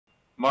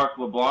Marc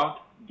Leblanc,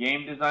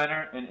 game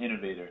designer and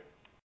innovator.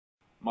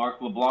 Marc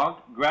Leblanc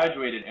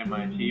graduated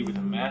MIT with a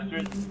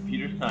master's in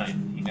computer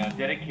science. He now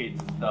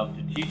dedicates himself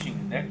to teaching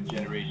the next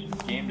generation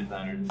of game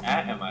designers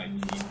at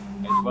MIT,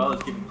 as well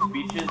as giving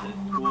speeches at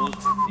schools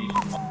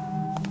nationwide.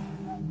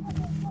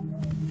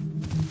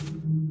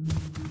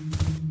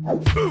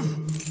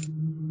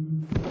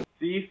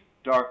 Thief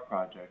Dark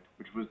Project,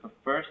 which was the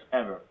first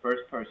ever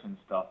first-person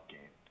stealth game.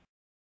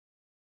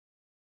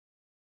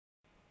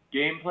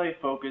 Gameplay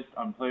focused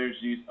on players'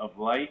 use of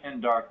light and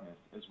darkness,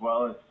 as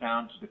well as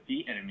sound to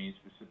defeat enemies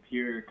with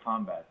superior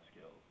combat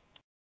skills.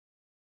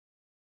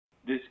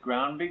 This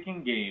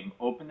groundbreaking game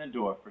opened the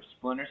door for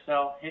Splinter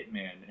Cell,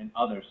 Hitman, and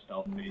other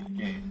stealth-based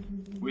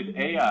games. With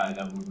AI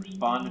that would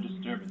respond to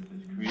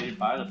disturbances created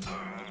by the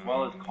player, as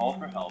well as call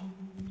for help,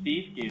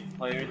 Thief gave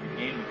players a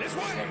game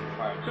experience that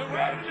required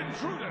strategy and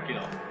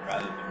skill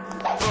rather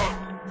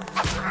than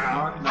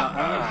Marc not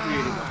only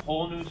created a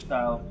whole new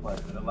style of play,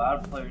 but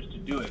allowed players to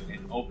do it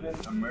in open,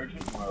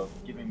 emergent worlds,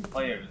 giving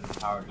players the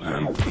power to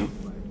shape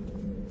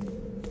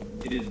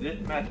gameplay. It is this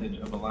message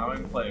of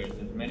allowing players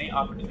as many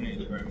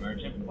opportunities for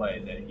emergent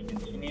play that he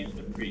continues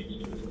to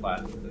preach to his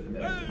classes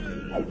today.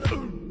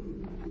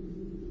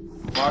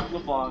 Marc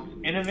Leblanc's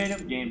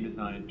innovative game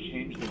design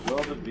changed the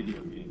world of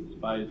video games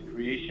by his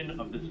creation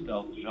of the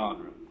stealth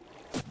genre.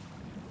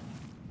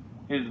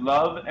 His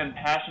love and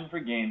passion for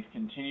games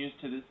continues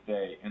to this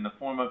day in the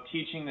form of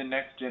teaching the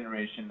next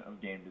generation of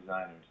game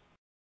designers.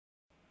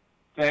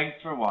 Thanks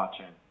for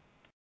watching.